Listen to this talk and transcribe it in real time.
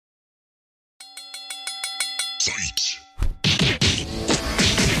Fight.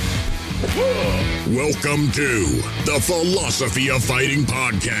 Welcome to the Philosophy of Fighting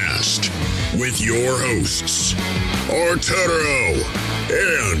podcast with your hosts, Arturo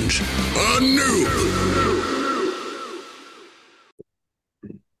and Anu.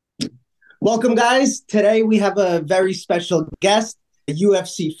 Welcome, guys. Today we have a very special guest, a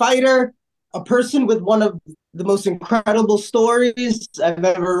UFC fighter, a person with one of the most incredible stories I've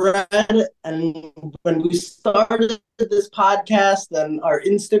ever read. And when we started this podcast on our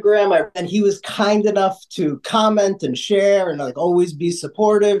Instagram, and he was kind enough to comment and share and always be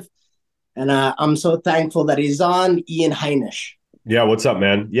supportive. And I'm so thankful that he's on, Ian Heinisch. Yeah, what's up,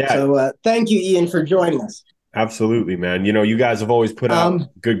 man? Yeah. So thank you, Ian, for joining us. Absolutely, man. You know, you guys have always put out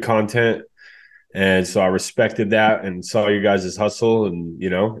good content. And so I respected that and saw you guys' hustle. And, you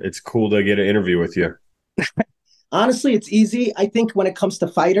know, it's cool to get an interview with you. Honestly, it's easy. I think when it comes to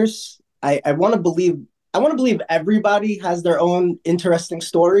fighters, I want to believe everybody has their own interesting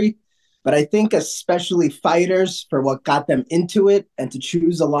story. But I think especially fighters, for what got them into it and to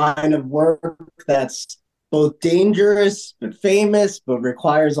choose a line of work that's both dangerous but famous, but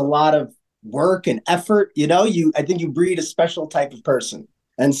requires a lot of work and effort. You know, I think you breed a special type of person.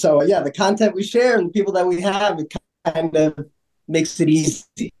 And so, yeah, the content we share and the people that we have, it kind of makes it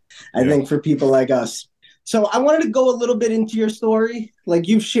easy, I think, for people like us. So I wanted to go a little bit into your story. Like,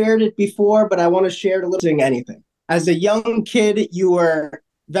 you've shared it before, but I want to share it a little. Anything. As a young kid, you were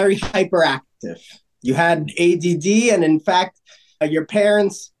very hyperactive. You had ADD, and in fact, your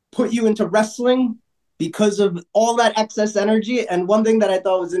parents put you into wrestling because of all that excess energy. And one thing that I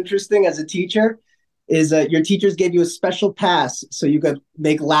thought was interesting as a teacher is your teachers gave you a special pass so you could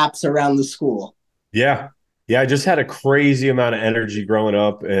make laps around the school. Yeah. I just had a crazy amount of energy growing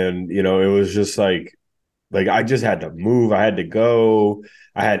up. And, you know, it was just like I just had to move. I had to go.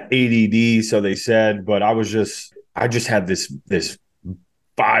 I had ADD, so they said, but I just had this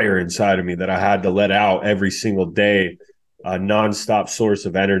fire inside of me that I had to let out every single day, a nonstop source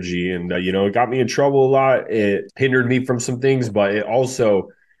of energy. And, you know, it got me in trouble a lot. It hindered me from some things, but it also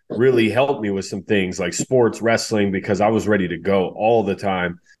really helped me with some things like sports, wrestling, because I was ready to go all the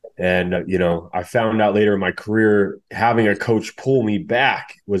time. And, you know, I found out later in my career, having a coach pull me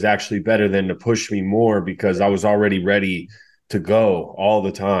back was actually better than to push me more, because I was already ready to go all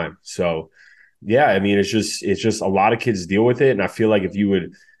the time. So, yeah, I mean, it's just a lot of kids deal with it. And I feel like if you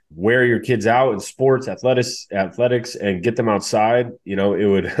would wear your kids out in sports, athletics, and get them outside, you know, it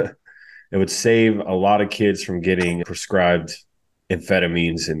would save a lot of kids from getting prescribed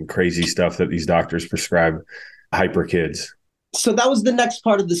amphetamines and crazy stuff that these doctors prescribe hyper kids. So that was the next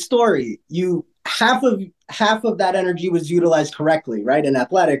part of the story. Half of that energy was utilized correctly, right, in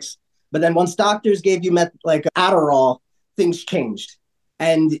athletics. But then once doctors gave you like Adderall, things changed.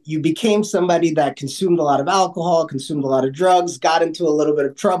 And you became somebody that consumed a lot of alcohol, consumed a lot of drugs, got into a little bit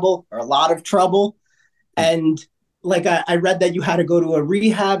of trouble, or a lot of trouble. And like I read that you had to go to a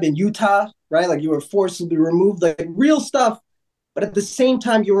rehab in Utah, right? Like you were forcibly removed, like real stuff. But at the same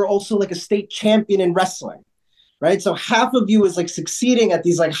time, you were also like a state champion in wrestling, right? So half of you is like succeeding at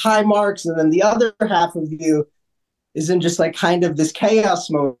these like high marks, and then the other half of you is in just like kind of this chaos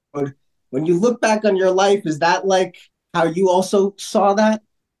mode. When you look back on your life, is that like how you also saw that?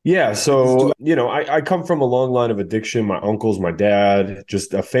 Yeah. So, you know, I come from a long line of addiction. My uncles, my dad,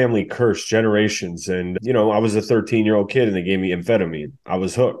 just a family curse, generations. And, you know, I was a 13-year-old kid and they gave me amphetamine. I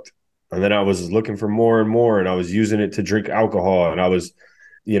was hooked. And then I was looking for more and more, and I was using it to drink alcohol. And I was,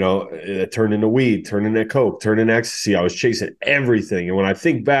 you know, it turned into weed, turned into coke, turned into ecstasy. I was chasing everything. And when I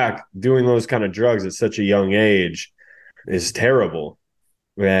think back, doing those kind of drugs at such a young age is terrible.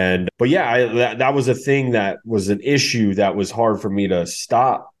 But yeah, that was a thing that was an issue that was hard for me to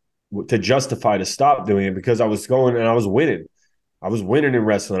justify to stop doing it, because I was going and I was winning. I was winning in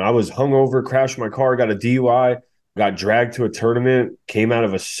wrestling. I was hungover, crashed my car, got a DUI. Got dragged to a tournament, came out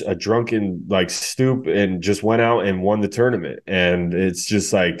of a drunken like stoop, and just went out and won the tournament. And it's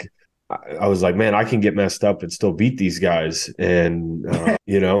just like, I was like, man, I can get messed up and still beat these guys. And,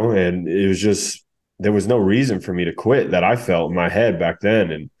 you know, and it was just, there was no reason for me to quit that I felt in my head back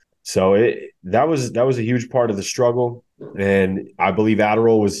then. And so that was a huge part of the struggle. And I believe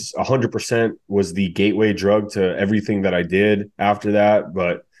Adderall was 100% was the gateway drug to everything that I did after that.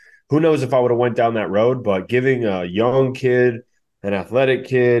 But who knows if I would have went down that road. But giving a young kid, an athletic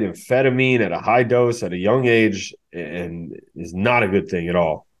kid, amphetamine at a high dose at a young age and is not a good thing at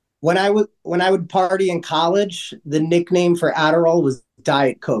all. When I would party in college, the nickname for Adderall was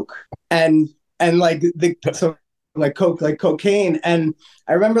Diet Coke. And like Coke, like cocaine. And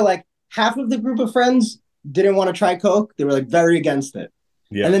I remember like half of the group of friends didn't want to try Coke. They were like very against it.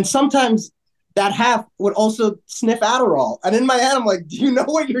 Yeah. And then sometimes that half would also sniff Adderall. And in my head, I'm like, do you know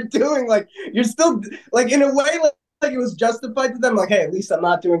what you're doing? Like, you're still, like, in a way, like it was justified to them. Like, hey, at least I'm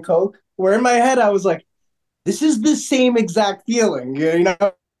not doing coke. Where in my head, I was like, this is the same exact feeling. You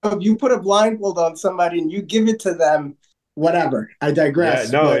know, if you put a blindfold on somebody and you give it to them, whatever. I Yeah,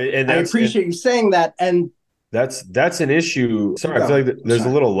 digress, no, but and I appreciate you saying that. And that's an issue. Sorry, I feel like there's a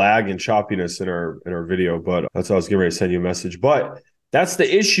little lag and choppiness in our video, but that's why I was getting ready to send you a message. But that's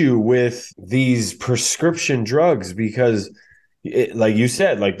the issue with these prescription drugs because like you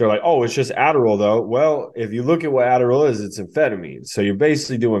said, like they're like, oh, it's just Adderall though. Well, if you look at what Adderall is, it's amphetamine. So you're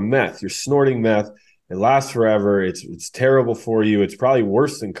basically doing meth. You're snorting meth. It lasts forever. It's terrible for you. It's probably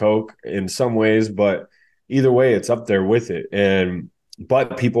worse than coke in some ways, but either way, it's up there with it. And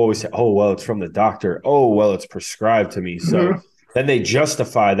but people always say, oh, well, it's from the doctor. Oh, well, it's prescribed to me. So then they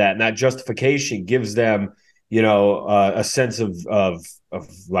justify that. And that justification gives them, a sense of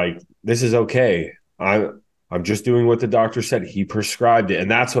like, this is okay. I'm just doing what the doctor said. He prescribed it. And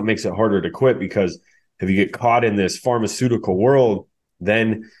that's what makes it harder to quit because if you get caught in this pharmaceutical world,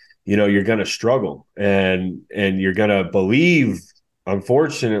 then, you're going to struggle and you're going to believe,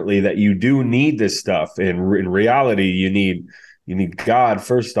 unfortunately, that you do need this stuff. And in reality, you need God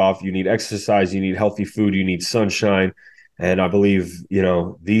first off, you need exercise, you need healthy food, you need sunshine. And I believe,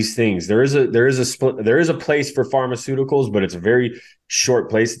 these things, there is a place for pharmaceuticals, but it's a very short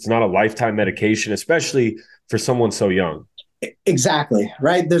place. It's not a lifetime medication, especially for someone so young. Exactly.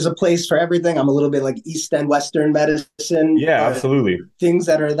 Right. There's a place for everything. I'm a little bit like East and Western medicine. Yeah, absolutely. Things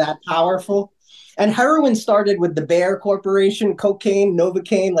that are that powerful. And heroin started with the Bayer Corporation, cocaine,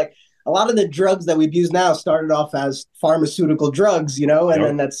 Novocaine, like a lot of the drugs that we've used now started off as pharmaceutical drugs, and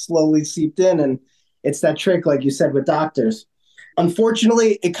then that slowly seeped in. And it's that trick, like you said, with doctors.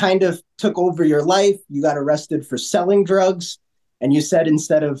 Unfortunately, it kind of took over your life. You got arrested for selling drugs. And you said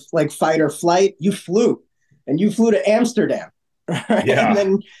instead of like fight or flight, you flew. And you flew to Amsterdam. Right? Yeah.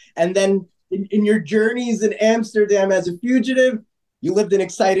 And then in your journeys in Amsterdam as a fugitive, you lived an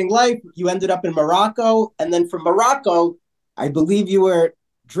exciting life. You ended up in Morocco. And then from Morocco, I believe you were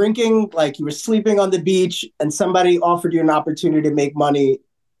drinking, like you were sleeping on the beach, and somebody offered you an opportunity to make money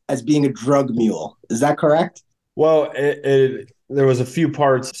as being a drug mule. Is that correct? Well, there was a few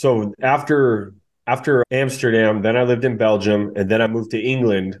parts. So after Amsterdam, then I lived in Belgium, and then I moved to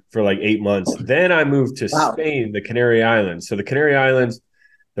England for like 8 months. Then I moved to Spain, the Canary Islands. So the Canary Islands,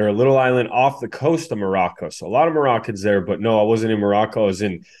 they're a little island off the coast of Morocco. So a lot of Moroccans there, but no, I wasn't in Morocco. I was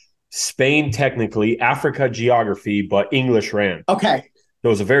in Spain, technically, Africa geography, but English ran. Okay. So it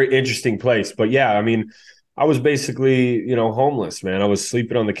was a very interesting place. But yeah, I mean, I was basically, homeless, man. I was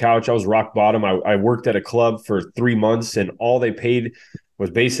sleeping on the couch. I was rock bottom. I worked at a club for 3 months, and all they paid was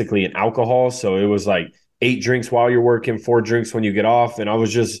basically an alcohol. So it was like 8 drinks while you're working, 4 drinks when you get off. And I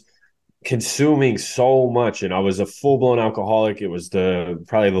was just consuming so much. And I was a full-blown alcoholic. It was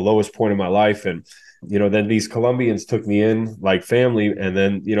probably the lowest point in my life. And, then these Colombians took me in like family. And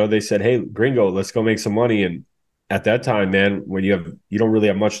then, they said, hey, gringo, let's go make some money. And at that time, man, when you don't really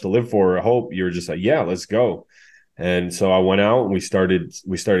have much to live for or hope, you're just like, yeah, let's go. And so I went out and we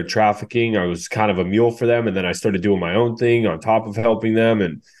started trafficking. I was kind of a mule for them. And then I started doing my own thing on top of helping them.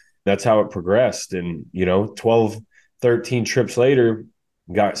 And that's how it progressed. And, 12, 13 trips later,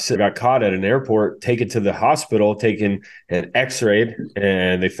 got caught at an airport, taken to the hospital, taken an x-rayed,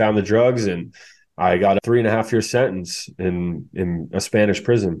 and they found the drugs. And I got a 3.5-year sentence in a Spanish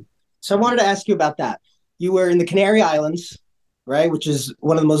prison. So I wanted to ask you about that. You were in the Canary Islands, right, which is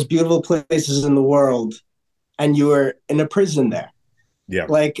one of the most beautiful places in the world, and you were in a prison there. Yeah.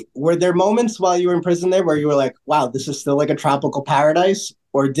 Like, were there moments while you were in prison there where you were like, wow, this is still like a tropical paradise?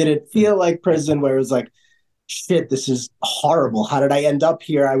 Or did it feel like prison where it was like, shit, this is horrible. How did I end up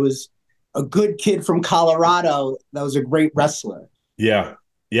here? I was a good kid from Colorado that was a great wrestler. Yeah.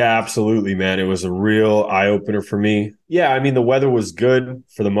 Yeah, absolutely, man. It was a real eye-opener for me. Yeah, I mean, the weather was good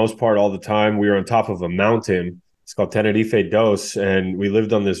for the most part all the time. We were on top of a mountain. It's called Tenerife Dos, and we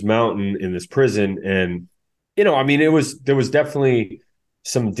lived on this mountain in this prison. And, I mean, there was definitely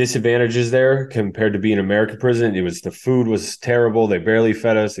some disadvantages there compared to being in American prison. The food was terrible. They barely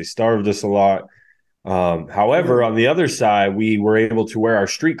fed us. They starved us a lot. However, on the other side, we were able to wear our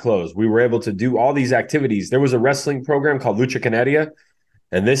street clothes. We were able to do all these activities. There was a wrestling program called Lucha Canaria.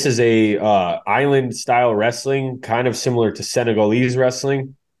 And this is a island style wrestling, kind of similar to Senegalese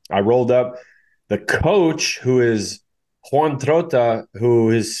wrestling. I rolled up. The coach, who is Juan Trota, who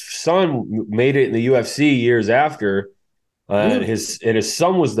his son made it in the UFC years after, and his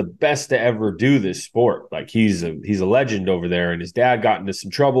son was the best to ever do this sport. Like he's a legend over there. And his dad got into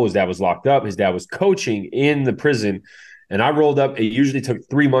some trouble. His dad was locked up. His dad was coaching in the prison, and I rolled up. It usually took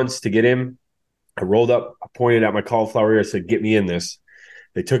 3 months to get him. I rolled up, I pointed at my cauliflower ear. I said, get me in this.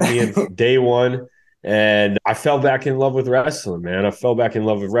 They took me in day one, and I fell back in love with wrestling, man. I fell back in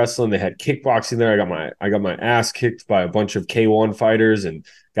love with wrestling. They had kickboxing there. I got my ass kicked by a bunch of K1 fighters and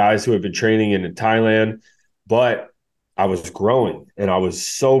guys who had been training in Thailand. But I was growing and I was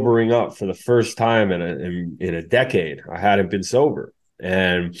sobering up for the first time in a decade. I hadn't been sober,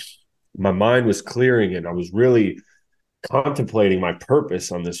 and my mind was clearing, and I was really contemplating my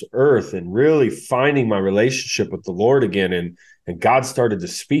purpose on this earth and really finding my relationship with the Lord again. And God started to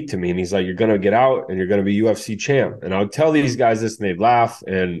speak to me, and he's like, you're going to get out and you're going to be UFC champ. And I would tell these guys this and they'd laugh.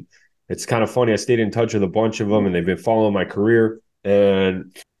 And it's kind of funny. I stayed in touch with a bunch of them, and they've been following my career.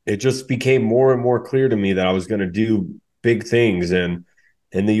 And it just became more and more clear to me that I was going to do big things and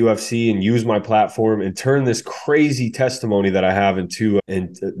in the UFC and use my platform and turn this crazy testimony that I have into,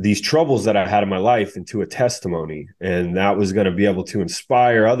 and these troubles that I had in my life into a testimony. And that was going to be able to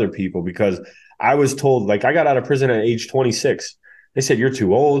inspire other people, because I was told, like, I got out of prison at age 26. They said, you're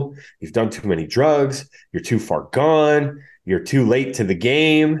too old. You've done too many drugs. You're too far gone. You're too late to the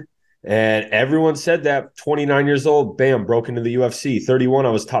game. And everyone said that. 29 years old, bam, broke into the UFC. 31, I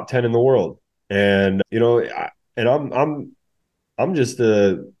was top 10 in the world. And, you know, I'm just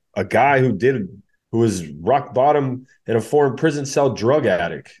a guy who was rock bottom in a foreign prison cell drug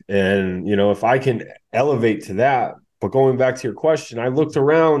addict. And, you know, if I can elevate to that, but going back to your question, I looked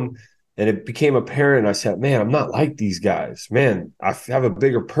around and it became apparent. I said, man, I'm not like these guys, man. I have a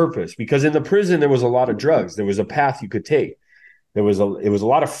bigger purpose, because in the prison, there was a lot of drugs. There was a path you could take. It was a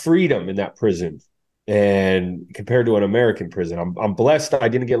lot of freedom in that prison. And compared to an American prison, I'm blessed I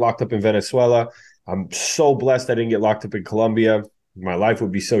didn't get locked up in Venezuela. I'm so blessed I didn't get locked up in Colombia. My life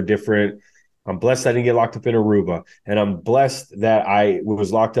would be so different. I'm blessed I didn't get locked up in Aruba. And I'm blessed that I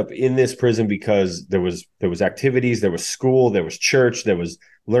was locked up in this prison because there was activities, there was school, there was church, there was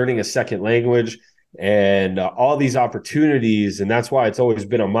learning a second language, and all these opportunities. And that's why it's always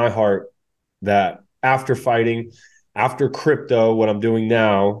been on my heart that after fighting, after crypto, what I'm doing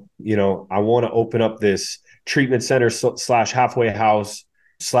now, you know, I want to open up this treatment center / halfway house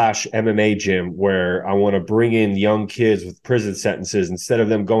 / MMA gym, where I want to bring in young kids with prison sentences, instead of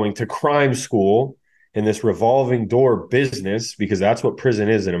them going to crime school in this revolving door business, because that's what prison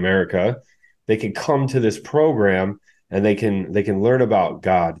is in America. They can come to this program and they can learn about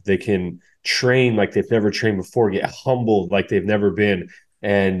God. They can train like they've never trained before, get humbled like they've never been,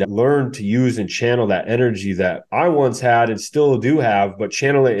 and learn to use and channel that energy that I once had and still do have, but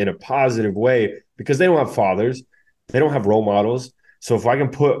channel it in a positive way, because they don't have fathers. They don't have role models. So if I can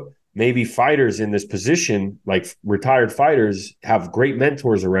put maybe fighters in this position, like retired fighters, have great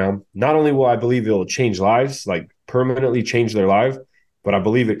mentors around, not only will I believe it'll change lives, like permanently change their life, but I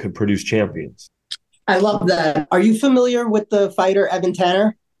believe it could produce champions. I love that. Are you familiar with the fighter Evan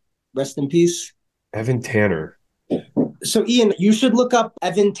Tanner? Rest in peace. Evan Tanner. So Ian, you should look up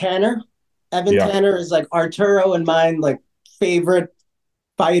Evan Tanner. Evan Tanner is like Arturo and mine, like favorite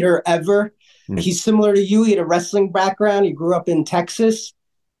fighter ever. He's similar to you. He had a wrestling background. He grew up in Texas.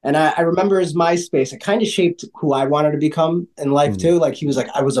 And I remember his MySpace. It kind of shaped who I wanted to become in life too. Like he was like,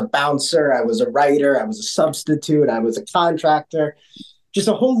 I was a bouncer, I was a writer, I was a substitute, I was a contractor, just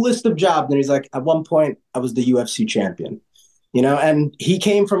a whole list of jobs. And he's like, at one point, I was the UFC champion, you know, and he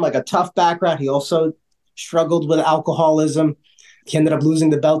came from like a tough background. He also struggled with alcoholism. He ended up losing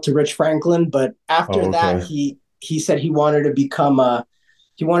the belt to Rich Franklin. But after that, he said he wanted to become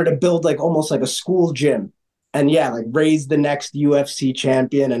he wanted to build like almost like a school gym, and like raise the next UFC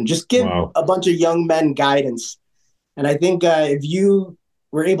champion and just give a bunch of young men guidance. And I think if you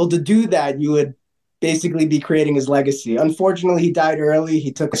were able to do that, you would basically be creating his legacy. Unfortunately, he died early.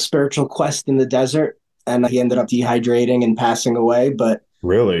 He took a spiritual quest in the desert, and he ended up dehydrating and passing away. But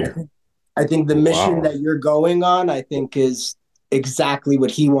really, I think the mission that you're going on, I think, is exactly what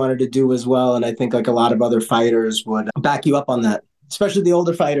he wanted to do as well. And I think like a lot of other fighters would back you up on that, especially the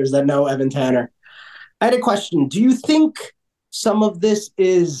older fighters that know Evan Tanner. I had a question. Do you think some of this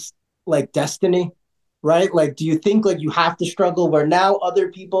is like destiny, right? Like, do you think like you have to struggle where now other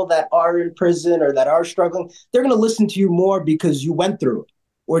people that are in prison or that are struggling, they're going to listen to you more because you went through it?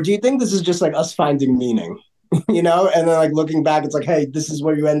 Or do you think this is just like us finding meaning, you know? And then like looking back, it's like, hey, this is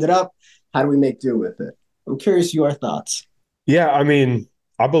where you ended up. How do we make do with it? I'm curious your thoughts. Yeah, I mean,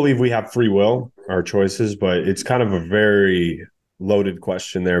 I believe we have free will, our choices, but it's kind of a very loaded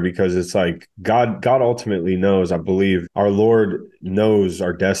question there, because it's like God ultimately knows. I believe our Lord knows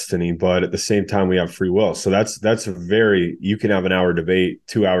our destiny, but at the same time we have free will. So that's a very, you can have an hour debate,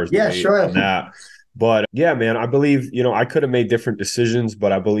 2 hours debate on that. But yeah, man, I believe, you know, I could have made different decisions,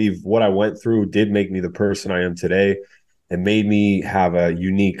 but I believe what I went through did make me the person I am today. It made me have a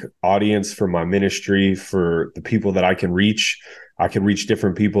unique audience for my ministry, for the people that I can reach. I can reach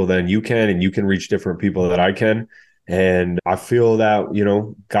different people than you can, and you can reach different people that I can. And I feel that,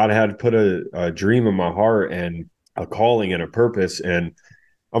 God had put a dream in my heart and a calling and a purpose. And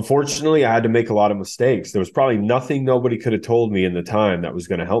unfortunately, I had to make a lot of mistakes. There was probably nothing nobody could have told me in the time that was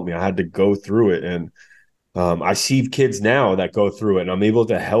going to help me. I had to go through it. And I see kids now that go through it, and I'm able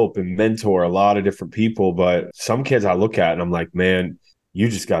to help and mentor a lot of different people. But some kids I look at and I'm like, man, you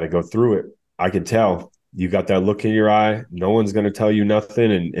just got to go through it. I can tell you got that look in your eye. No one's going to tell you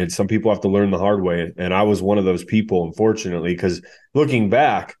nothing. And some people have to learn the hard way. And I was one of those people, unfortunately, because looking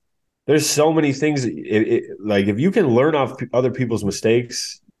back, there's so many things. Like if you can learn off other people's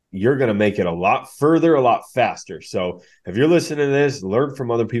mistakes, you're going to make it a lot further, a lot faster. So if you're listening to this, learn from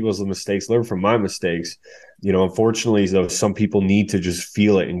other people's mistakes, learn from my mistakes. Unfortunately, though, some people need to just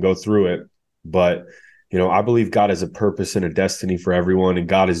feel it and go through it. But, I believe God has a purpose and a destiny for everyone, and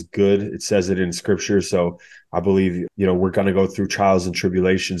God is good. It says it in scripture. So I believe, we're going to go through trials and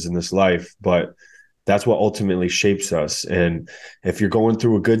tribulations in this life, but that's what ultimately shapes us. And if you're going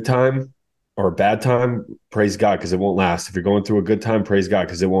through a good time or a bad time, praise God, because it won't last. If you're going through a good time, praise God,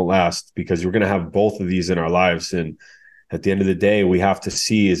 because it won't last, because we're going to have both of these in our lives. And at the end of the day, we have to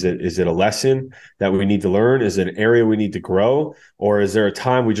see, is it a lesson that we need to learn? Is it an area we need to grow? Or is there a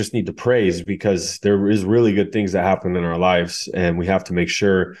time we just need to praise? Because there is really good things that happen in our lives, and we have to make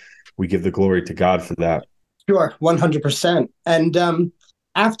sure we give the glory to God for that. Sure, 100%. And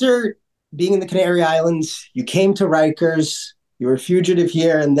after being in the Canary Islands, you came to Rikers, you were a fugitive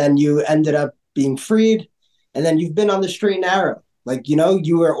here, and then you ended up being freed. And then you've been on the straight and narrow. Like,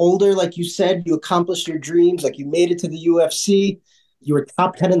 you were older, like you said, you accomplished your dreams, like you made it to the UFC, you were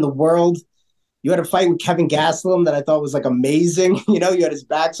top 10 in the world. You had a fight with Kevin Gastelum that I thought was like amazing. You had his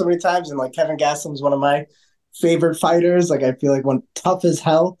back so many times, and like Kevin Gastelum's one of my favorite fighters. Like I feel like one tough as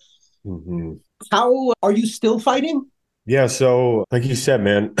hell. Mm-hmm. How are you still fighting? Yeah, so like you said,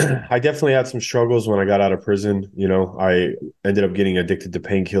 man, I definitely had some struggles when I got out of prison. I ended up getting addicted to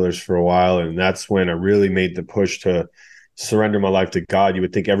painkillers for a while, and that's when I really made the push to surrender my life to God. You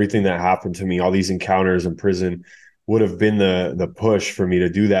would think everything that happened to me, all these encounters in prison, would have been the push for me to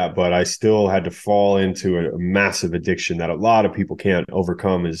do that, but I still had to fall into a massive addiction that a lot of people can't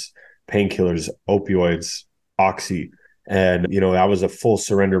overcome, is painkillers, opioids, oxy. And, that was a full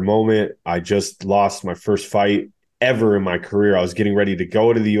surrender moment. I just lost my first fight ever in my career. I was getting ready to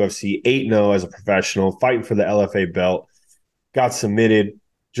go to the UFC 8-0 as a professional, fighting for the LFA belt, got submitted,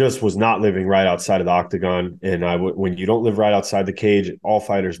 just was not living right outside of the octagon. And when you don't live right outside the cage, all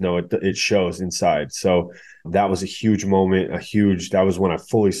fighters know it shows inside. So that was a huge moment, that was when I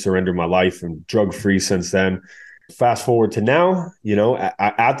fully surrendered my life, and drug free since then. Fast forward to now,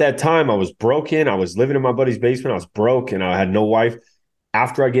 at that time I was broken. I was living in my buddy's basement. I was broke and I had no wife.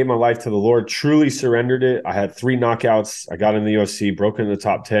 After I gave my life to the Lord, truly surrendered it, I had 3 knockouts. I got in the UFC, broke into the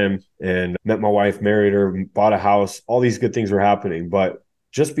top 10, and met my wife, married her, bought a house. All these good things were happening. But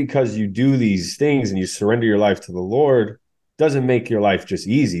just because you do these things and you surrender your life to the Lord doesn't make your life just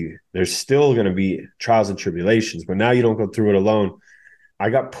easy. There's still going to be trials and tribulations, but now you don't go through it alone. I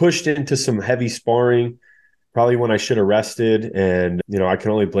got pushed into some heavy sparring, probably when I should have rested. And, I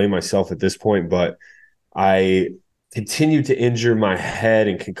can only blame myself at this point, but I continued to injure my head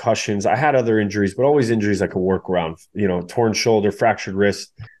and concussions. I had other injuries, but always injuries I could work around, torn shoulder, fractured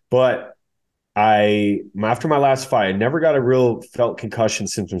wrist. But after my last fight, I never got a real felt concussion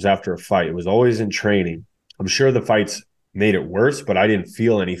symptoms after a fight. It was always in training. I'm sure the fights made it worse, but I didn't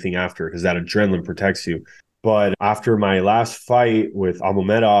feel anything after, because that adrenaline protects you. But after my last fight with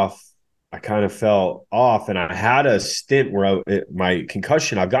Almamedov, I kind of fell off, and I had a stint where my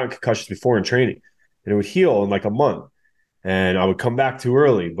concussion, I've gotten concussions before in training, and it would heal in like a month, and I would come back too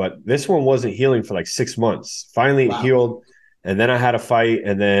early. But this one wasn't healing for like 6 months. Finally, it healed. And then I had a fight,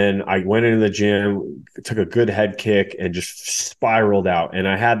 and then I went into the gym, took a good head kick, and just spiraled out. And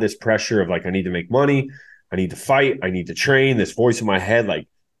I had this pressure of like, I need to make money. I need to fight. I need to train. This voice in my head, like,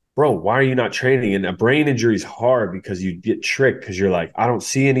 bro, why are you not training? And a brain injury is hard because you get tricked, because you're like, I don't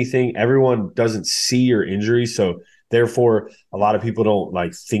see anything. Everyone doesn't see your injury. So therefore, a lot of people don't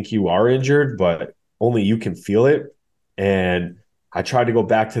like think you are injured, but only you can feel it. And I tried to go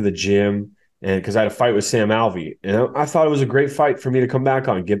back to the gym, and because I had a fight with Sam Alvey, and I thought it was a great fight for me to come back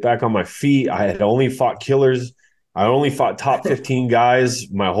on, get back on my feet. I had only fought killers. I only fought top 15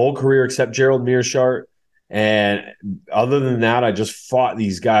 guys my whole career except Gerald Mearshart. And other than that, I just fought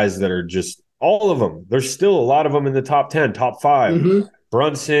these guys that are just, all of them. There's still a lot of them in the top 10, top 5. Mm-hmm.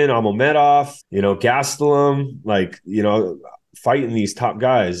 Brunson, Almamedov, Gastelum, fighting these top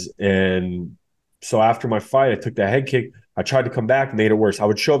guys. And so after my fight, I took the head kick. I tried to come back, made it worse. I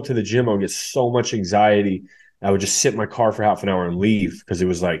would show up to the gym. I would get so much anxiety. I would just sit in my car for half an hour and leave because it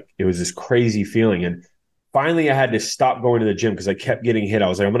was this crazy feeling. And finally, I had to stop going to the gym because I kept getting hit. I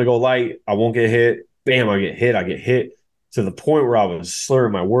was like, I'm going to go light. I won't get hit. Bam, I get hit to the point where I was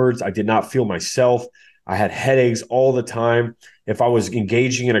slurring my words. I did not feel myself. I had headaches all the time. If I was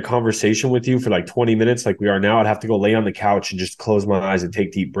engaging in a conversation with you for like 20 minutes, like we are now, I'd have to go lay on the couch and just close my eyes and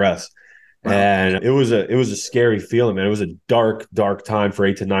take deep breaths. Wow. And it was a scary feeling, man. It was a dark, dark time for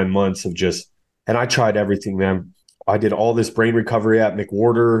 8 to 9 months of just, and I tried everything, man. I did all this brain recovery at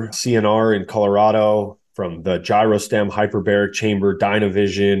McWhorter CNR in Colorado, from the gyrostem, hyperbaric chamber,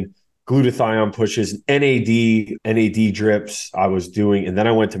 Dynavision, glutathione pushes, NAD drips I was doing. And then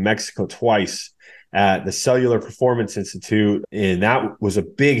I went to Mexico twice at the Cellular Performance Institute, and that was a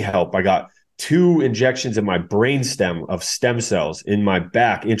big help. I got 2 injections in my brainstem of stem cells in my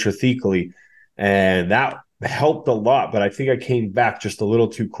back intrathecally, and that helped a lot. But I think I came back just a little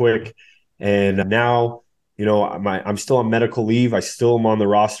too quick. And now, I'm still on medical leave. I still am on the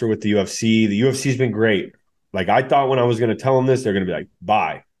roster with the UFC. The UFC's been great. Like, I thought when I was going to tell them this, they're going to be like,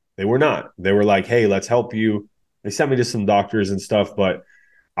 bye. They were not. They were like, hey, let's help you. They sent me to some doctors and stuff, but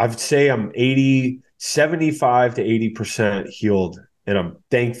I'd say I'm 75 to 80% healed. And I'm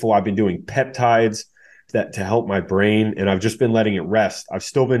thankful. I've been doing peptides to help my brain, and I've just been letting it rest. I've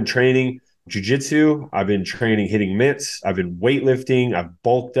still been training jiu-jitsu. I've been training hitting mitts. I've been weightlifting. I've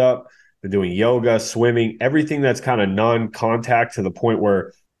bulked up, been doing yoga, swimming, everything that's kind of non-contact, to the point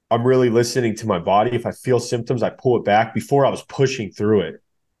where I'm really listening to my body. If I feel symptoms, I pull it back. Before, I was pushing through it.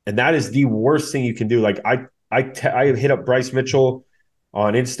 And that is the worst thing you can do. Like, I hit up Bryce Mitchell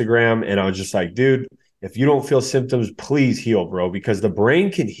on Instagram, and I was just like, dude, if you don't feel symptoms, please heal, bro, because the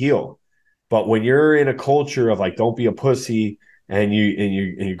brain can heal. But when you're in a culture of like, don't be a pussy, and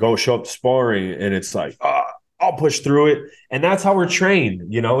you go show up to sparring, and it's like, I'll push through it. And that's how we're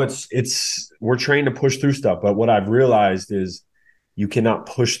trained. We're trained to push through stuff. But what I've realized is you cannot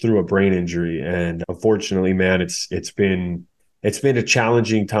push through a brain injury. And unfortunately, man, it's been a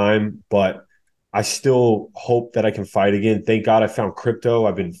challenging time, but I still hope that I can fight again. Thank God I found crypto.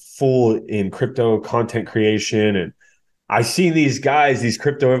 I've been full in crypto content creation, and I see these guys, these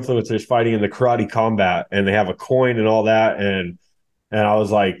crypto influencers fighting in the karate combat, and they have a coin and all that. And I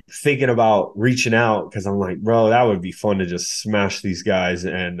was like thinking about reaching out, because I'm like, bro, that would be fun to just smash these guys.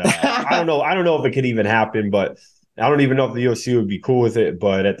 And I don't know if it could even happen, but I don't even know if the UFC would be cool with it.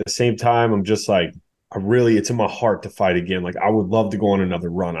 But at the same time, I'm just like, it's in my heart to fight again. Like, I would love to go on another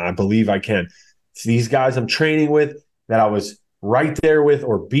run. I believe I can. So these guys I'm training with, that I was right there with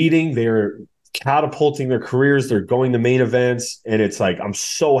or beating, they're catapulting their careers. They're going to main events. And it's like, I'm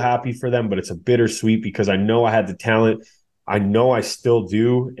so happy for them, but it's a bittersweet, because I know I had the talent. I know I still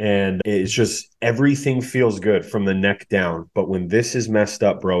do. And it's just, everything feels good from the neck down. But when this is messed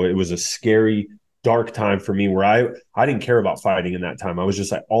up, bro, it was a scary, dark time for me, where I didn't care about fighting in that time. I was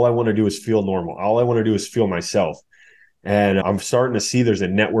just like, all I want to do is feel normal. All I want to do is feel myself. And I'm starting to see there's a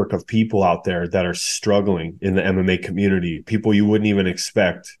network of people out there that are struggling in the MMA community, people you wouldn't even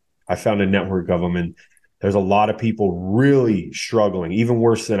expect. I found a network of them, and there's a lot of people really struggling, even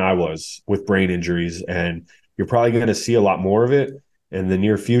worse than I was, with brain injuries. And you're probably going to see a lot more of it in the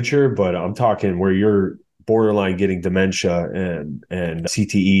near future, but I'm talking where you're borderline getting dementia and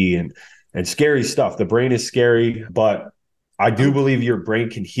CTE and scary stuff. The brain is scary, but I do believe your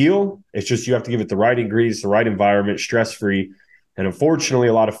brain can heal. It's just, you have to give it the right ingredients, the right environment, stress-free. And unfortunately,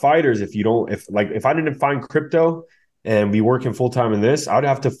 a lot of fighters, if I didn't find crypto and be working full-time in this, I'd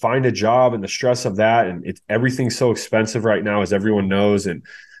have to find a job, and the stress of that. And everything's so expensive right now, as everyone knows. And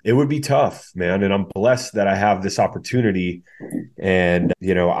it would be tough, man. And I'm blessed that I have this opportunity. And,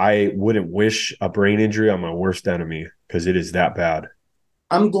 I wouldn't wish a brain injury on my worst enemy, because it is that bad.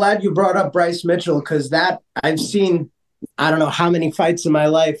 I'm glad you brought up Bryce Mitchell, because that I've seen, I don't know how many fights in my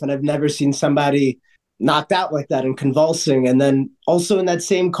life, and I've never seen somebody knocked out like that and convulsing. And then also in that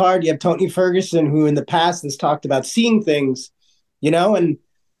same card, you have Tony Ferguson, who in the past has talked about seeing things, and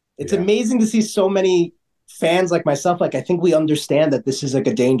it's amazing to see so many fans like myself. Like, I think we understand that this is like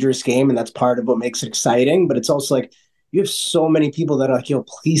a dangerous game, and that's part of what makes it exciting. But it's also like, you have so many people that are like, yo,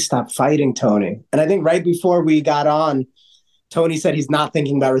 please stop fighting, Tony. And I think right before we got on, Tony said he's not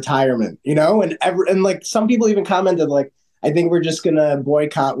thinking about retirement, and like some people even commented like, I think we're just going to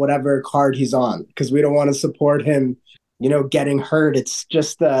boycott whatever card he's on, because we don't want to support him, getting hurt. It's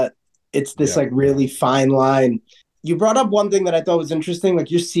just it's this like really fine line. You brought up one thing that I thought was interesting.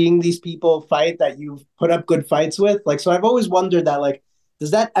 Like, you're seeing these people fight that you've put up good fights with. Like, so I've always wondered that, like,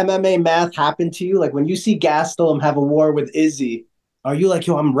 does that MMA math happen to you? Like, when you see Gastelum have a war with Izzy, are you like,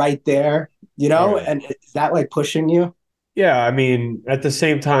 yo, I'm right there, Right. And is that like pushing you? Yeah, I mean, at the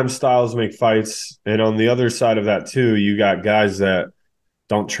same time, styles make fights. And on the other side of that, too, you got guys that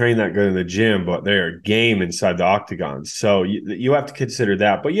don't train that good in the gym, but they're game inside the octagon. So you have to consider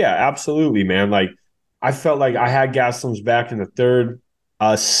that. But yeah, absolutely, man. Like, I felt like I had Gaslam's back in the third.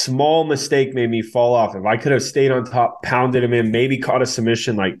 A small mistake made me fall off. If I could have stayed on top, pounded him in, maybe caught a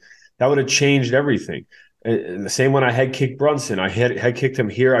submission, like that would have changed everything. And the same when I head kicked Brunson. I head kicked him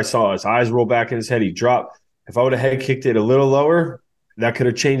here. I saw his eyes roll back in his head. He dropped. If I would have head kicked it a little lower, that could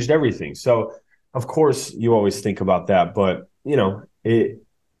have changed everything. So, of course, you always think about that. But, it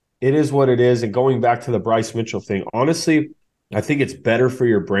is what it is. And going back to the Bryce Mitchell thing, honestly, I think it's better for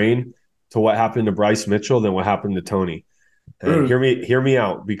your brain to what happened to Bryce Mitchell than what happened to Tony. And hear me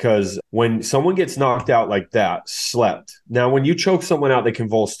out, because when someone gets knocked out like that, slept. Now, when you choke someone out, they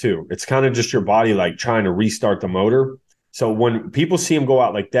convulse too. It's kind of just your body like trying to restart the motor. So when people see him go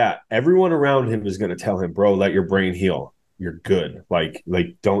out like that, everyone around him is going to tell him, bro, let your brain heal. You're good. Like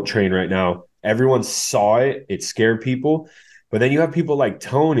don't train right now. Everyone saw it. It scared people. But then you have people like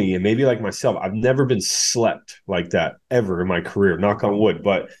Tony and maybe like myself. I've never been slept like that ever in my career, knock on wood,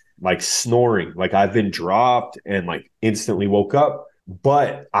 but like snoring, like I've been dropped and like instantly woke up.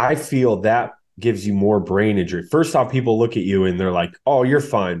 But I feel that gives you more brain injury. First off, people look at you and they're like, oh, you're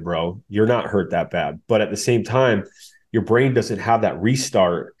fine, bro. You're not hurt that bad. But at the same time, your brain doesn't have that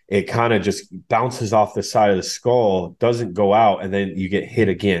restart. It kind of just bounces off the side of the skull, doesn't go out, and then you get hit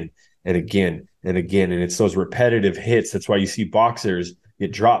again and again and again. And it's those repetitive hits. That's why you see boxers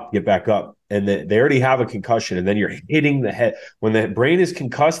get dropped, get back up, and they already have a concussion. And then you're hitting the head. When the brain is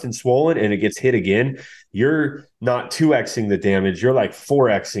concussed and swollen and it gets hit again, you're not 2Xing the damage. You're like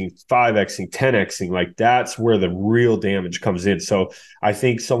 4Xing, 5Xing, 10Xing. Like that's where the real damage comes in. So I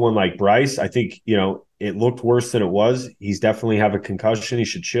think someone like Bryce, I think, it looked worse than it was. He's definitely have a concussion. He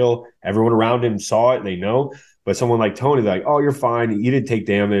should chill. Everyone around him saw it and they know. But someone like Tony, they're like, oh, you're fine. You didn't take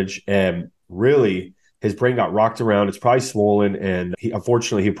damage. And really, his brain got rocked around. It's probably swollen. And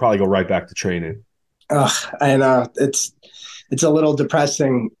unfortunately, he'll probably go right back to training. I know. It's a little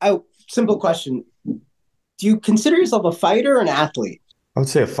depressing. Simple question. Do you consider yourself a fighter or an athlete? I would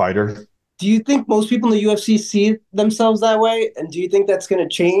say a fighter. Do you think most people in the UFC see themselves that way? And do you think that's going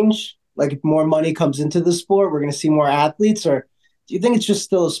to change? Like if more money comes into the sport, we're going to see more athletes? Or do you think it's just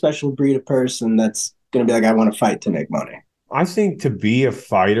still a special breed of person that's going to be like, I want to fight to make money? I think to be a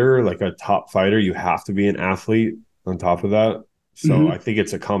fighter, like a top fighter, you have to be an athlete on top of that. So I think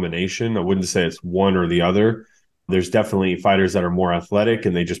it's a combination. I wouldn't say it's one or the other. There's definitely fighters that are more athletic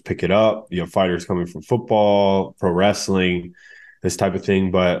and they just pick it up. You know, fighters coming from football, pro wrestling, this type of thing.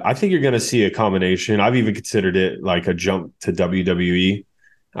 But I think you're going to see a combination. I've even considered it like a jump to WWE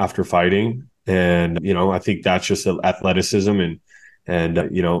after fighting. And, I think that's just athleticism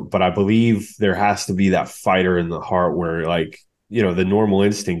but I believe there has to be that fighter in the heart where like, the normal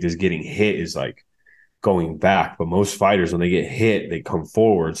instinct is getting hit is like going back. But most fighters, when they get hit, they come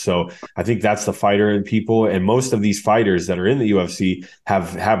forward. So I think that's the fighter in people. And most of these fighters that are in the UFC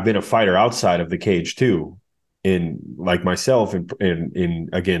have been a fighter outside of the cage too, in like myself in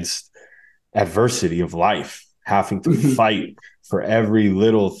against adversity of life, having to fight for every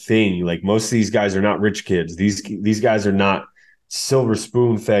little thing. Like most of these guys are not rich kids. These guys are not silver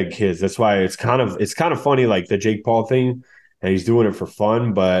spoon fed kids. That's why it's kind of funny, like the Jake Paul thing, and he's doing it for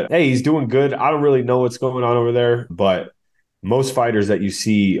fun, but hey, he's doing good. I don't really know what's going on over there, but most fighters that you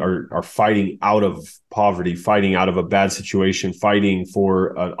see are fighting out of poverty, fighting out of a bad situation, fighting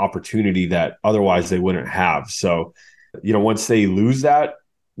for an opportunity that otherwise they wouldn't have. So, once they lose that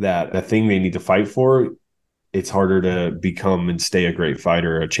thing they need to fight for, it's harder to become and stay a great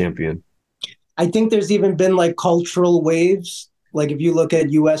fighter, a champion. I think there's even been like cultural waves. Like if you look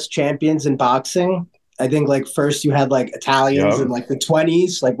at US champions in boxing, I think like first you had like Italians in like the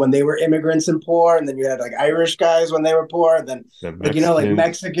 20s, like when they were immigrants and poor, and then you had like Irish guys when they were poor, and then like like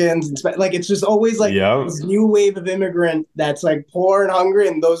Mexicans and like it's just always like this new wave of immigrant that's like poor and hungry,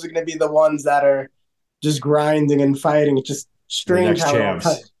 and those are going to be the ones that are just grinding and fighting. It's just strange how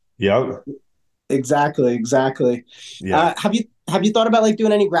champs. Exactly. Yeah. Have you thought about like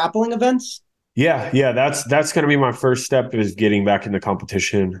doing any grappling events? Yeah, that's going to be my first step, is getting back into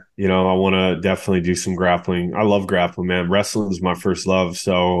competition. I want to definitely do some grappling. I love grappling, man. Wrestling is my first love.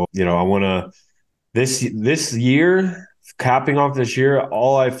 So, I want to this year, capping off this year,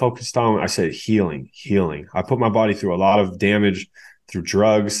 all I focused on, I said healing. I put my body through a lot of damage through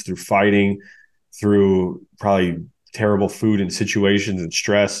drugs, through fighting, through probably terrible food and situations and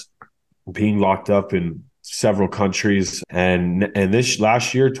stress, being locked up in several countries. And this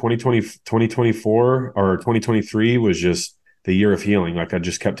last year, 2024 or 2023 was just the year of healing. Like I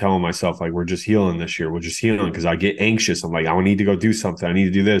just kept telling myself, like, we're just healing this year. We're just healing, because I get anxious. I'm like, I need to go do something. I need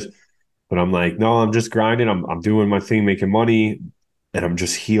to do this. But I'm like, no, I'm just grinding. I'm doing my thing, making money, and I'm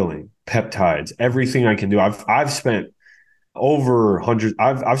just healing. Peptides, everything I can do. I've spent over 100.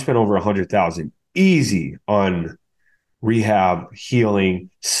 I've spent over 100,000 easy on rehab, healing,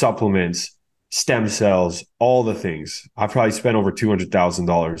 supplements, stem cells, all the things. I've probably spent over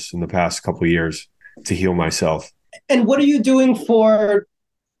 $200,000 in the past couple of years to heal myself. And what are you doing for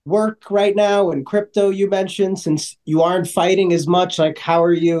work right now in crypto, you mentioned, since you aren't fighting as much? Like, how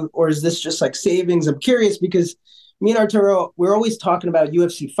are you, or is this just like savings? I'm curious because me and Arturo, we're always talking about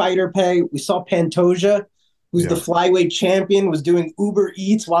UFC fighter pay. We saw Pantoja, who's the flyweight champion, was doing Uber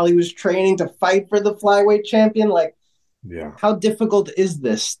Eats while he was training to fight for the flyweight champion. Like, how difficult is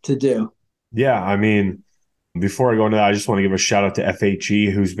this to do? Yeah, I mean, before I go into that, I just want to give a shout out to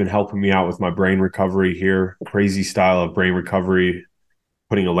FHE, who's been helping me out with my brain recovery here. Crazy style of brain recovery,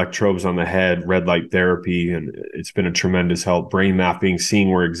 putting electrodes on the head, red light therapy, and it's been a tremendous help. Brain mapping, seeing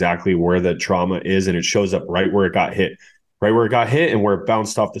exactly where the trauma is, and it shows up right where it got hit, and where it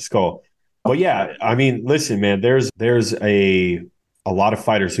bounced off the skull. But yeah, I mean, listen, man, there's a lot of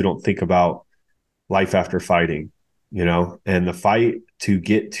fighters who don't think about life after fighting, and the fight to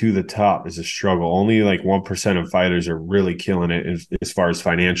get to the top is a struggle. Only like 1% of fighters are really killing it as far as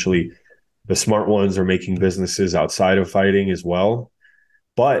financially. The smart ones are making businesses outside of fighting as well.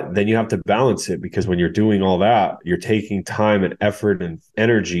 But then you have to balance it, because when you're doing all that, you're taking time and effort and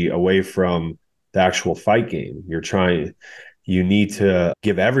energy away from the actual fight game. You need to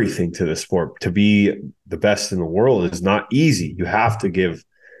give everything to the sport. To be the best in the world is not easy. You have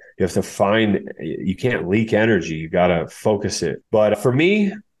to find, you can't leak energy. You got to focus it. But for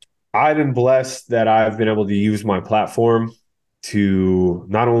me, I've been blessed that I've been able to use my platform to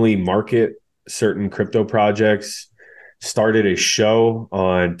not only market certain crypto projects, started a show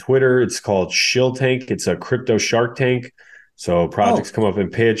on Twitter. It's called Shill Tank. It's a crypto Shark Tank. So projects come up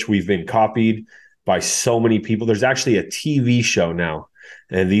and pitch. We've been copied by so many people. There's actually a TV show now.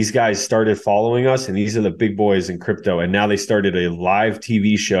 And these guys started following us, and these are the big boys in crypto. And now they started a live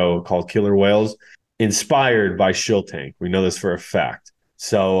TV show called Killer Whales, inspired by Shill Tank. We know this for a fact.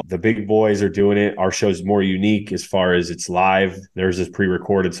 So the big boys are doing it. Our show's more unique as far as it's live. Theirs is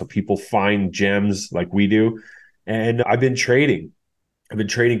pre-recorded, so people find gems like we do. And I've been trading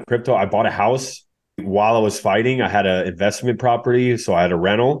crypto. I bought a house while I was fighting. I had an investment property, so I had a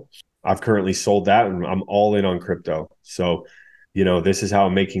rental. I've currently sold that, and I'm all in on crypto. So, this is how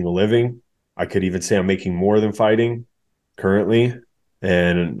I'm making a living. I could even say I'm making more than fighting currently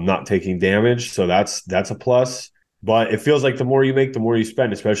and not taking damage. So that's a plus. But it feels like the more you make, the more you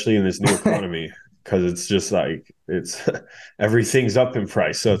spend, especially in this new economy, because it's just like everything's up in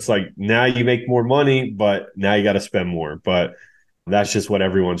price. So it's like now you make more money, but now you got to spend more. But that's just what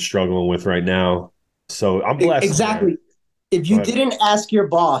everyone's struggling with right now. So I'm blessed. Exactly. Man. If you didn't ask your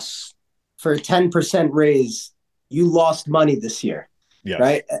boss for a 10% raise, you lost money this year. Yes.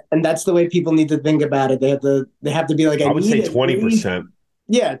 Right. And that's the way people need to think about it. They have to be like, I would say 20%.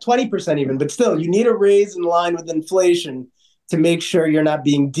 Yeah, 20% even. But still, you need a raise in line with inflation to make sure you're not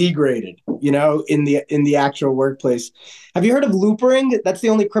being degraded, in the actual workplace. Have you heard of Loopring? That's the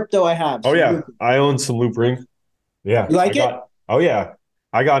only crypto I have. Oh, yeah. I own some Loopring. Yeah. You like it? Oh, yeah.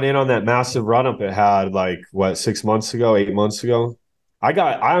 I got in on that massive run-up it had 8 months ago.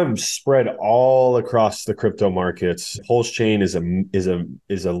 I'm spread all across the crypto markets. Pulse Chain is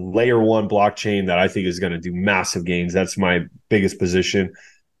a layer one blockchain that I think is going to do massive gains. That's my biggest position.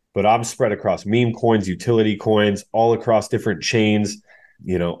 But I'm spread across meme coins, utility coins, all across different chains,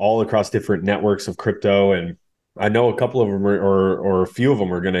 all across different networks of crypto. And I know a couple of them or a few of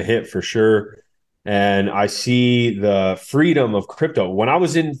them are going to hit for sure. And I see the freedom of crypto. When I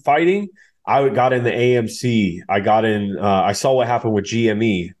was in fighting, I got in the AMC. I saw what happened with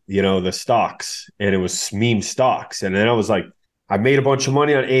GME, the stocks, and it was meme stocks. And then I was like, I made a bunch of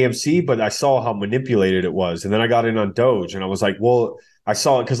money on AMC, but I saw how manipulated it was. And then I got in on Doge, and I was like, well, I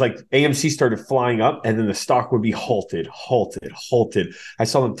saw it because AMC started flying up, and then the stock would be halted. I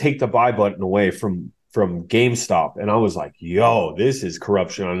saw them take the buy button away from GameStop, and I was like, yo, this is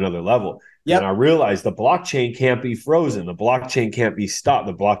corruption on another level. Yep. And I realized the blockchain can't be frozen. The blockchain can't be stopped.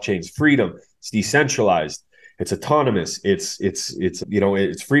 The blockchain's freedom. It's decentralized. It's autonomous.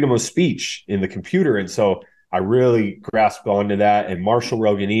 It's freedom of speech in the computer. And so I really grasped onto that. And Marshall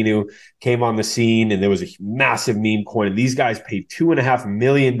Roganinu came on the scene, and there was a massive meme coin. And these guys paid $2.5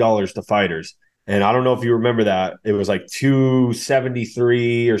 million to fighters. And I don't know if you remember that. It was like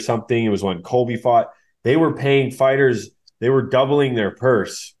 273 or something. It was when Colby fought. They were paying fighters they were doubling their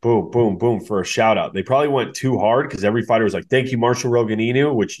purse, boom, boom, boom, for a shout out. They probably went too hard because every fighter was like, "Thank you, Marshall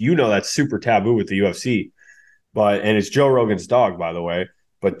Roganinu," which that's super taboo with the UFC. And it's Joe Rogan's dog, by the way.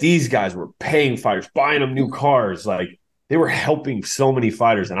 But these guys were paying fighters, buying them new cars, like they were helping so many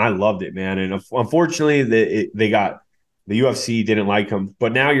fighters, and I loved it, man. And unfortunately, the UFC didn't like them,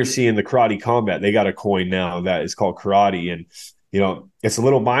 but now you're seeing the Karate Combat. They got a coin now that is called Karate, and it's a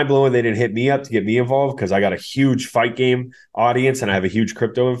little mind blowing they didn't hit me up to get me involved because I got a huge fight game audience and I have a huge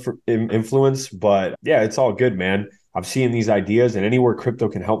crypto influence. But yeah, it's all good, man. I'm seeing these ideas, and anywhere crypto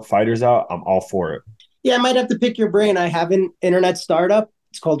can help fighters out, I'm all for it. Yeah, I might have to pick your brain. I have an internet startup.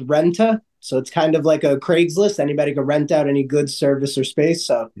 It's called Renta. So it's kind of like a Craigslist. Anybody can rent out any goods, service, or space.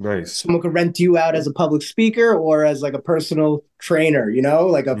 So nice. Someone could rent you out as a public speaker or as like a personal trainer,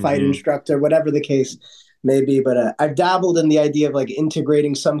 like a fight instructor, whatever the case may be. But I've dabbled in the idea of like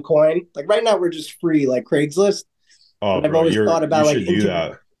integrating some coin. Like right now, we're just free, like Craigslist. Oh, and I've always thought about like do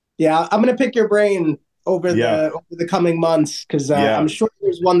that. Yeah, I'm gonna pick your brain over the coming months because I'm sure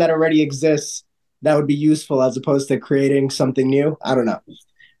there's one that already exists that would be useful as opposed to creating something new. I don't know.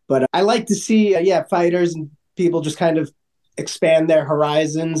 But I like to see, fighters and people just kind of expand their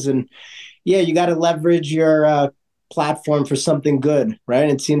horizons. And you got to leverage your platform for something good, right?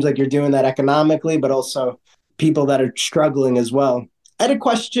 And it seems like you're doing that economically, but also people that are struggling as well. I had a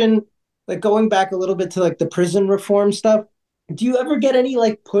question, like going back a little bit to like the prison reform stuff. Do you ever get any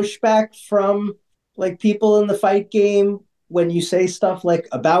like pushback from like people in the fight game when you say stuff like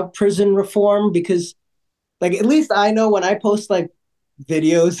about prison reform? Because like at least I know when I post like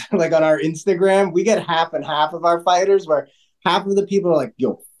videos like on our Instagram, we get half and half of our fighters where half of the people are like,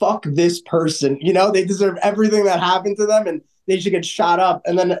 "Yo, fuck this person," they deserve everything that happened to them and they should get shot up.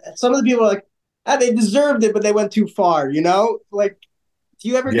 And then some of the people are like, they deserved it, but they went too far, Like, do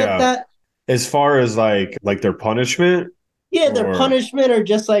you ever get that? As far as like their punishment? Yeah, their punishment, or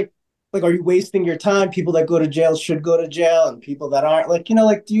just like, are you wasting your time? People that go to jail should go to jail, and people that aren't, like,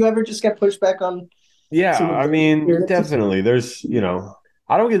 do you ever just get pushback on? Yeah, I mean, definitely. There's,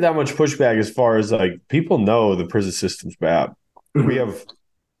 I don't get that much pushback as far as like people know the prison system's bad.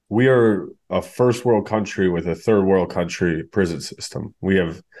 We are a first world country with a third world country prison system.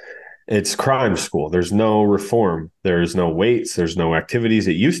 It's crime school. There's no reform. There's no weights. There's no activities.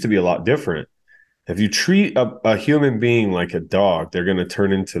 It used to be a lot different. If you treat a human being like a dog, they're going to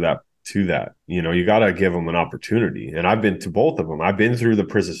turn into that. You got to give them an opportunity. And I've been to both of them. I've been through the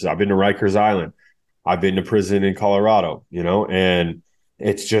prisons. I've been to Rikers Island. I've been to prison in Colorado, and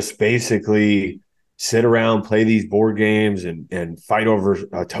it's just basically sit around, play these board games and fight over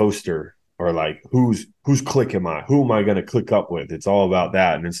a toaster, or like whose clique am I? Who am I going to click up with? It's all about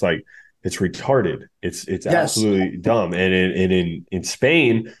that. And it's like, it's retarded. It's absolutely dumb. And in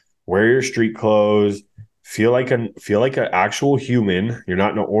Spain, wear your street clothes, feel like an actual human. You're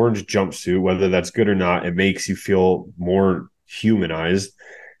not in an orange jumpsuit, whether that's good or not. It makes you feel more humanized.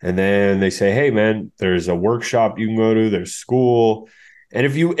 And then they say, "Hey, man, there's a workshop you can go to. There's school, and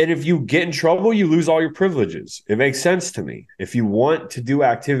if you get in trouble, you lose all your privileges." It makes sense to me. If you want to do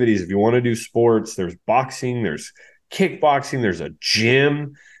activities, if you want to do sports, there's boxing, there's kickboxing, there's a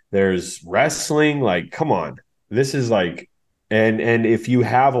gym, there's wrestling. Like, come on, this is like, and if you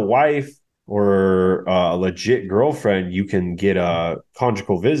have a wife or a legit girlfriend, you can get a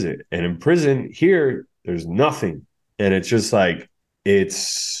conjugal visit. And in prison here, there's nothing, and it's just like.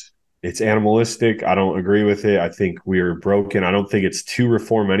 It's animalistic. I don't agree with it. I think we're broken. I don't think it's to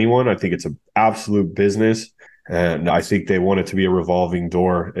reform anyone. I think it's an absolute business. And I think they want it to be a revolving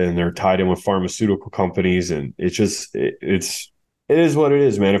door, and they're tied in with pharmaceutical companies. And it is what it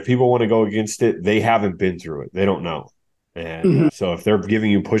is, man. If people want to go against it, they haven't been through it. They don't know. And so if they're giving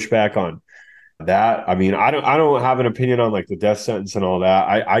you pushback on that, I mean, I don't have an opinion on like the death sentence and all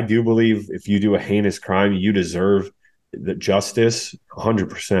that. I do believe if you do a heinous crime, you deserve the justice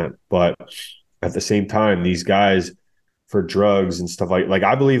 100%. But at the same time, these guys for drugs and stuff like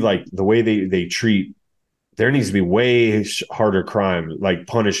I believe like the way they treat, there needs to be way harder crime, like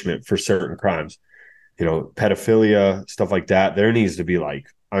punishment for certain crimes, pedophilia, stuff like that. There needs to be like,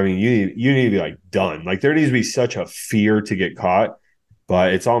 I mean, you need to be like done. Like there needs to be such a fear to get caught,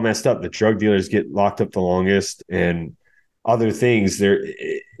 but it's all messed up. The drug dealers get locked up the longest, and other things there,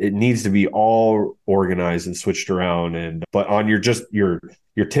 it needs to be all organized and switched around. But on your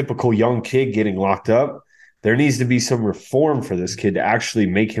typical young kid getting locked up, there needs to be some reform for this kid to actually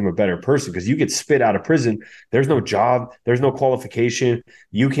make him a better person. Because you get spit out of prison, there's no job, there's no qualification.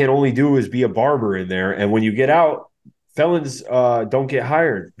 You can only do is be a barber in there. And when you get out, felons don't get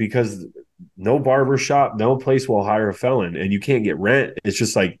hired because no barber shop, no place will hire a felon, and you can't get rent. It's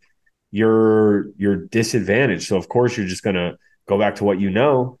just like you're disadvantaged. So of course you're just going to go back to what you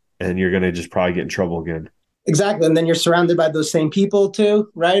know, and you're going to just probably get in trouble again. Exactly. And then you're surrounded by those same people too,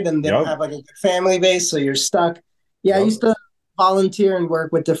 right? And they don't have like a good family base, so you're stuck. Yeah, I used to volunteer and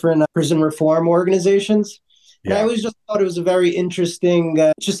work with different prison reform organizations. And I always just thought it was a very interesting,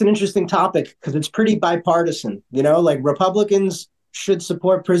 just an interesting topic because it's pretty bipartisan. Like Republicans should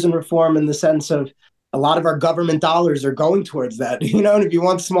support prison reform in the sense of a lot of our government dollars are going towards that, and if you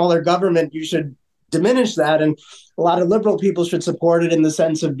want smaller government, you should diminish that. And a lot of liberal people should support it in the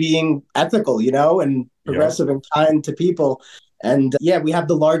sense of being ethical, and progressive and kind to people. And we have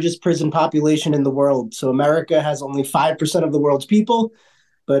the largest prison population in the world. So America has only 5% of the world's people,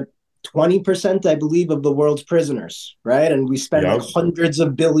 but 20%, I believe, of the world's prisoners, right? And we spend like hundreds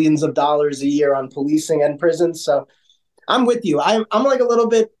of billions of dollars a year on policing and prisons. So I'm with you. I'm like a little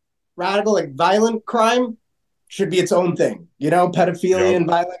bit radical, like violent crime should be its own thing, pedophilia and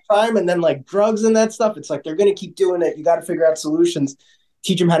violent crime. And then like drugs and that stuff, it's like they're going to keep doing it. You got to figure out solutions,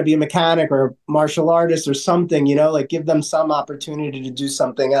 teach them how to be a mechanic or a martial artist or something, like give them some opportunity to do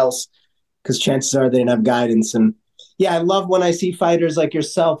something else because chances are they didn't have guidance. And I love when I see fighters like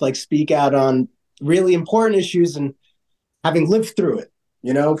yourself, like speak out on really important issues and having lived through it,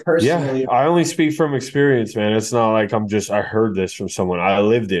 personally. Yeah, I only speak from experience, man. It's not like I heard this from someone. I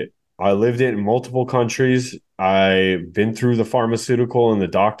lived it. I lived it in multiple countries. I've been through the pharmaceutical and the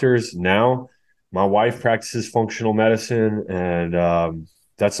doctors. Now my wife practices functional medicine, and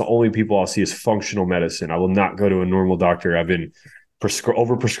that's the only people I'll see is functional medicine. I will not go to a normal doctor. I've been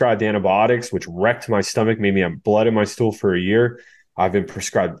overprescribed antibiotics, which wrecked my stomach, made me have blood in my stool for a year. I've been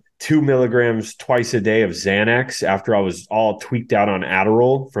prescribed 2 milligrams twice a day of Xanax after I was all tweaked out on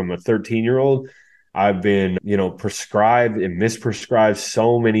Adderall from a 13-year-old. I've been, prescribed and misprescribed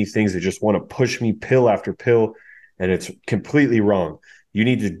so many things that just want to push me pill after pill, and it's completely wrong. You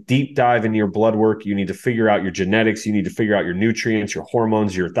need to deep dive into your blood work. You need to figure out your genetics. You need to figure out your nutrients, your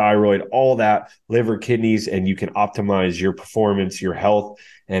hormones, your thyroid, all that, liver, kidneys, and you can optimize your performance, your health,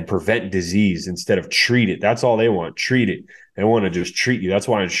 and prevent disease instead of treat it. That's all they want, treat it. They want to just treat you. That's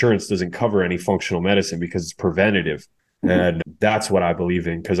why insurance doesn't cover any functional medicine, because it's preventative. And that's what I believe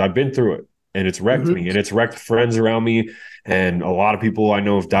in, because I've been through it, and it's wrecked me, and it's wrecked friends around me. And a lot of people I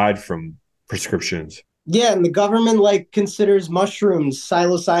know have died from prescriptions. Yeah, and the government considers mushrooms,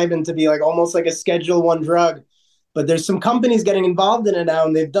 psilocybin, to be almost like a Schedule I drug. But there's some companies getting involved in it now,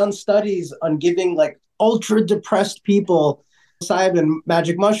 and they've done studies on giving ultra depressed people psilocybin,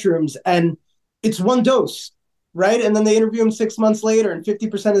 magic mushrooms, and it's one dose, right? And then they interview them 6 months later, and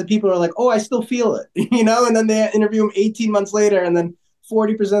 50% of the people are like, "Oh, I still feel it," And then they interview them 18 months later, and then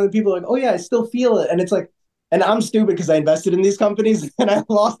 40% of the people are like, "Oh yeah, I still feel it." And it's like, and I'm stupid because I invested in these companies and I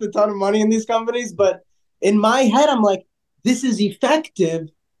lost a ton of money in these companies, but in my head, I'm like, this is effective,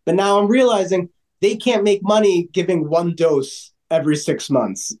 but now I'm realizing they can't make money giving one dose every 6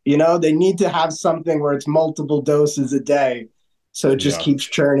 months. They need to have something where it's multiple doses a day, so it just keeps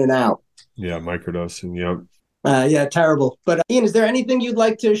churning out. Yeah, microdosing, terrible. But Ian, is there anything you'd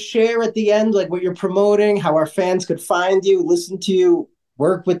like to share at the end, like what you're promoting, how our fans could find you, listen to you,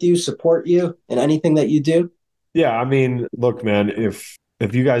 work with you, support you in anything that you do? Yeah, I mean, look, man, if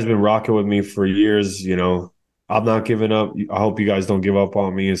you guys have been rocking with me for years, I'm not giving up. I hope you guys don't give up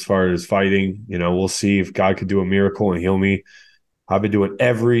on me as far as fighting. We'll see if God could do a miracle and heal me. I've been doing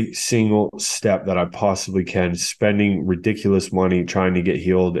every single step that I possibly can, spending ridiculous money trying to get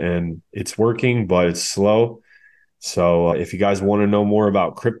healed, and it's working, but it's slow. So if you guys want to know more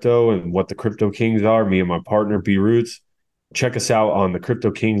about crypto and what the Crypto Kings are, me and my partner, B Roots, check us out on the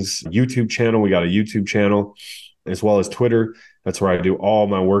Crypto Kings YouTube channel. We got a YouTube channel as well as Twitter. That's where I do all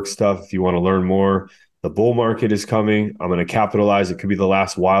my work stuff. If you want to learn more, the bull market is coming. I'm going to capitalize. It could be the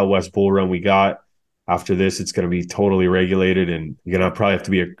last Wild West bull run we got. After this, it's going to be totally regulated, and you're going to probably have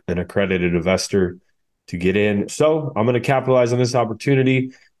to be an accredited investor to get in. So I'm going to capitalize on this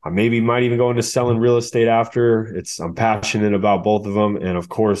opportunity. I might even go into selling real estate after. I'm passionate about both of them. And of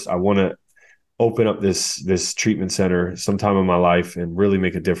course, I want to open up this treatment center sometime in my life and really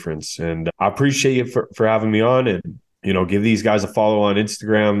make a difference. And I appreciate you for having me on, and give these guys a follow on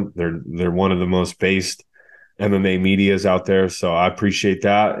Instagram. They're one of the most based MMA medias out there. So I appreciate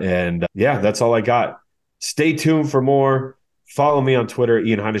that. And that's all I got. Stay tuned for more. Follow me on Twitter,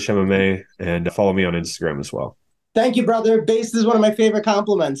 Ian Heinisch MMA, and follow me on Instagram as well. Thank you, brother. Based is one of my favorite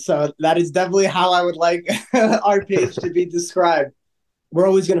compliments. So that is definitely how I would like our page to be described. We're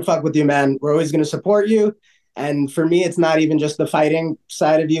always going to fuck with you, man. We're always going to support you. And for me, it's not even just the fighting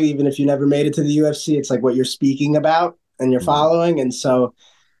side of you. Even if you never made it to the UFC, it's like what you're speaking about and you're following. And so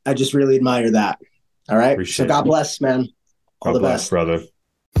I just really admire that. All right. So God bless, man. All the best, brother.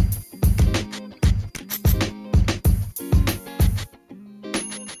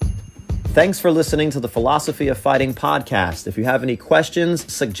 Thanks for listening to the Philosophy of Fighting podcast. If you have any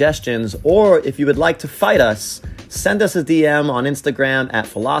questions, suggestions, or if you would like to fight us, send us a DM on Instagram at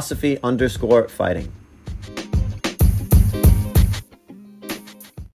philosophy_fighting.